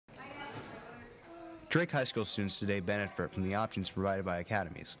Drake High School students today benefit from the options provided by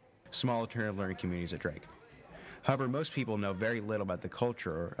academies, small alternative learning communities at Drake. However, most people know very little about the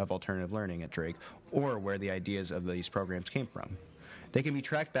culture of alternative learning at Drake or where the ideas of these programs came from. They can be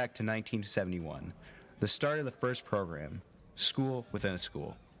tracked back to 1971, the start of the first program, School Within a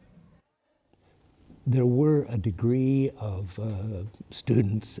School. There were a degree of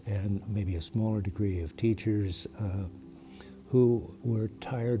students and maybe a smaller degree of teachers who were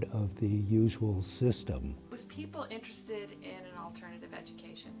tired of the usual system. Was people interested in an alternative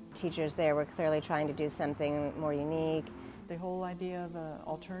education? Teachers there were clearly trying to do something more unique. The whole idea of an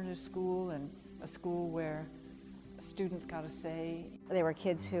alternative school and a school where students got a say. There were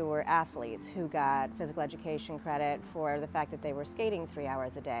kids who were athletes who got physical education credit for the fact that they were skating 3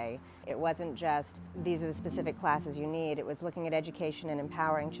 hours a day. It wasn't just, these are the specific classes you need. It was looking at education and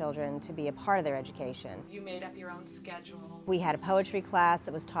empowering children to be a part of their education. You made up your own schedule. We had a poetry class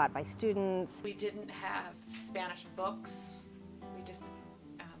that was taught by students. We didn't have Spanish books. We just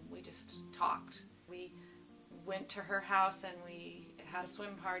talked. We went to her house and we had a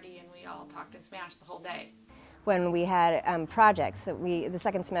swim party and we all talked in Spanish the whole day. When we had projects, the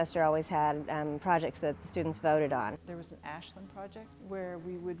second semester always had projects that the students voted on. There was an Ashland project where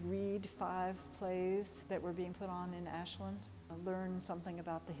we would read 5 plays that were being put on in Ashland, learn something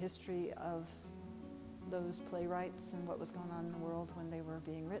about the history of those playwrights and what was going on in the world when they were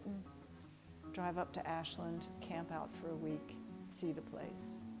being written, drive up to Ashland, camp out for a week, see the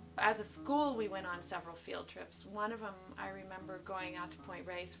plays. As a school, we went on several field trips. One of them, I remember going out to Point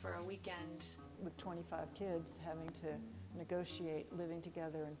Reyes for a weekend. With 25 kids, having to negotiate living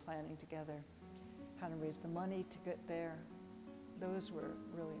together and planning together, how to raise the money to get there. Those were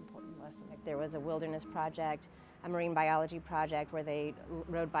really important lessons. There was a wilderness project, a marine biology project where they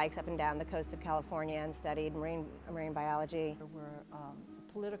rode bikes up and down the coast of California and studied marine biology. There were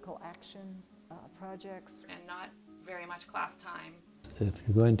political action projects. And not very much class time. If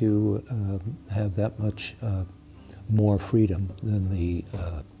you're going to have that much more freedom than the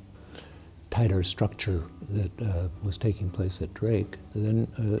tighter structure that was taking place at Drake, then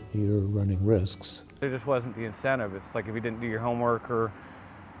you're running risks. There just wasn't the incentive. It's like if you didn't do your homework or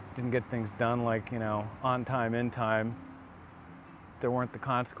didn't get things done, like, you know, on time, in time, there weren't the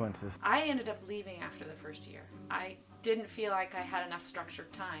consequences. I ended up leaving after the first year. I didn't feel like I had enough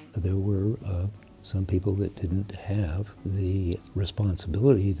structured time. There were some people that didn't have the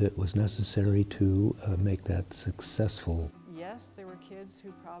responsibility that was necessary to make that successful. Yes, there were kids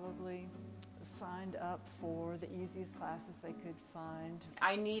who probably signed up for the easiest classes they could find.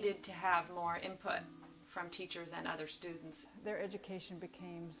 I needed to have more input from teachers and other students. Their education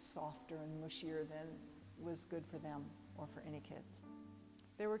became softer and mushier than was good for them or for any kids.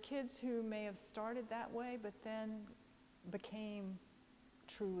 There were kids who may have started that way, but then became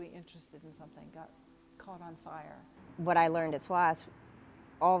truly interested in something, got caught on fire. What I learned at SWAS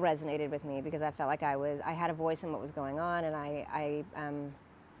all resonated with me because I felt like I had a voice in what was going on, and I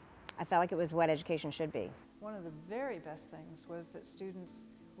felt like it was what education should be. One of the very best things was that students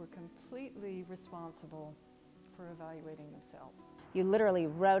were completely responsible for evaluating themselves. You literally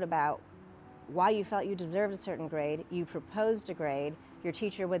wrote about why you felt you deserved a certain grade, you proposed a grade, your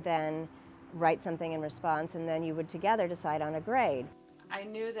teacher would then write something in response, and then you would together decide on a grade. I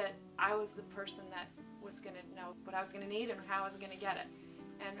knew that I was the person that was going to know what I was going to need and how I was going to get it.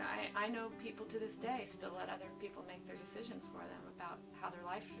 And I know people to this day still let other people make their decisions for them about how their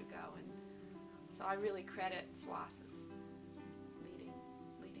life should go. And so I really credit SWAS as leading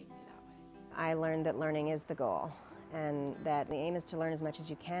me that way. I learned that learning is the goal, and that the aim is to learn as much as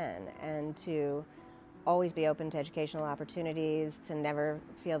you can, and to always be open to educational opportunities, to never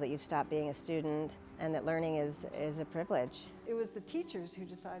feel that you've stopped being a student, and that learning is a privilege. It was the teachers who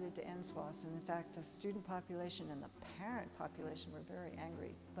decided to end SWAS, and in fact the student population and the parent population were very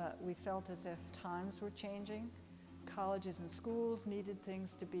angry. But we felt as if times were changing. Colleges and schools needed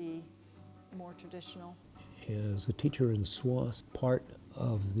things to be more traditional. As a teacher in SWAS, part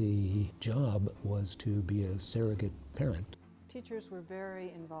of the job was to be a surrogate parent. Teachers were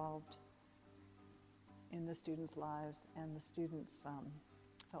very involved in the students' lives, and the students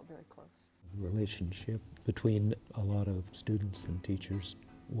felt very close. The relationship between a lot of students and teachers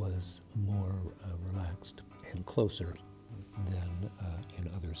was more relaxed and closer than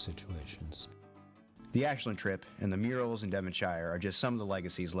in other situations. The Ashland trip and the murals in Devonshire are just some of the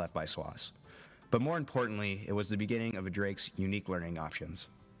legacies left by SWAS. But more importantly, it was the beginning of Drake's unique learning options.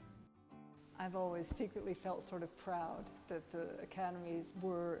 I've always secretly felt sort of proud that the academies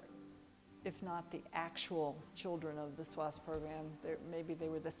were, if not the actual children of the SWAS program, maybe they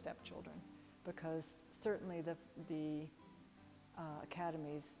were the stepchildren, because certainly the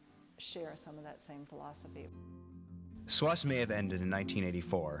academies share some of that same philosophy. SWAS may have ended in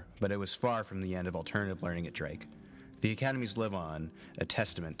 1984, but it was far from the end of alternative learning at Drake. The academies live on, a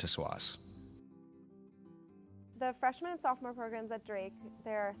testament to SWAS. The freshman and sophomore programs at Drake,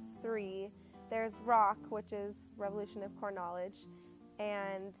 there are 3. There's ROC, which is Revolution of Core Knowledge,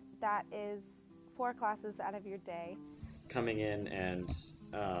 and that is 4 classes out of your day. Coming in and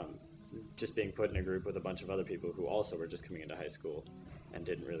just being put in a group with a bunch of other people who also were just coming into high school and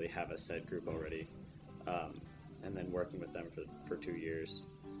didn't really have a set group already, and then working with them for 2 years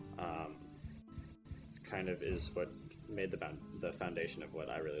kind of is what made the foundation of what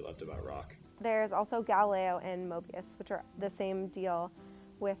I really loved about ROC. There's also Galileo and Mobius, which are the same deal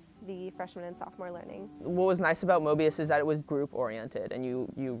with the freshman and sophomore learning. What was nice about Mobius is that it was group oriented, and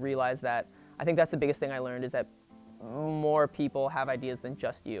you realize that, I think that's the biggest thing I learned, is that more people have ideas than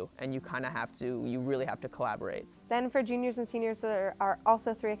just you, and you really have to collaborate. Then for juniors and seniors, there are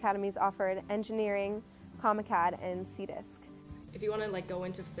also 3 academies offered: engineering, ComAcad, and CDisc. If you want to go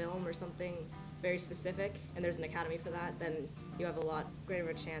into film or something very specific, and there's an academy for that, then you have a lot greater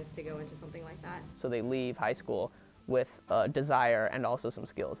of a chance to go into something like that. So they leave high school with a desire and also some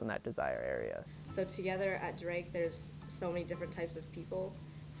skills in that desire area. So together at Drake, there's so many different types of people,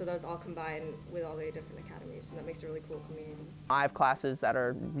 so those all combine with all the different academies, and that makes a really cool community. I have classes that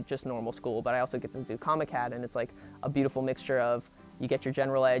are just normal school, but I also get to do ComAcad, and it's like a beautiful mixture of, you get your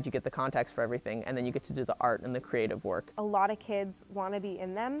general ed, you get the context for everything, and then you get to do the art and the creative work. A lot of kids want to be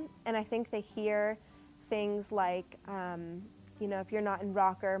in them, and I think they hear things like, if you're not in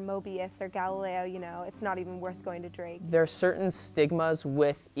ROC or Mobius or Galileo, it's not even worth going to Drake. There are certain stigmas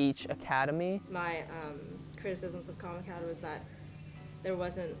with each academy. My criticisms of ComAcad was that there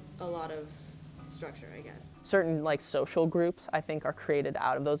wasn't a lot of structure, I guess. Certain social groups, I think, are created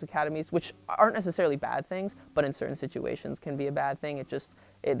out of those academies, which aren't necessarily bad things, but in certain situations can be a bad thing.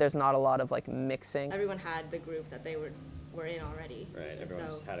 There's not a lot of mixing. Everyone had the group that they were in already. Right,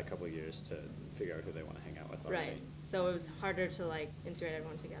 everyone's had a couple of years to figure out who they want to hang out with already. Right, so it was harder to integrate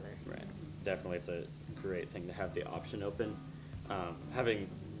everyone together. Right, definitely it's a great thing to have the option open. Having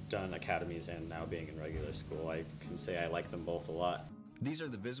done academies and now being in regular school, I can say I like them both a lot. These are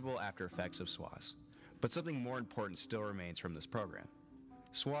the visible after effects of SWAS, but something more important still remains from this program.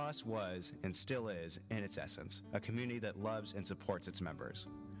 SWAS was, and still is, in its essence, a community that loves and supports its members.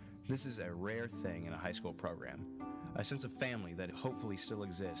 This is a rare thing in a high school program, a sense of family that hopefully still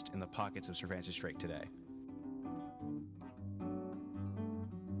exists in the pockets of Sir Francis Drake today.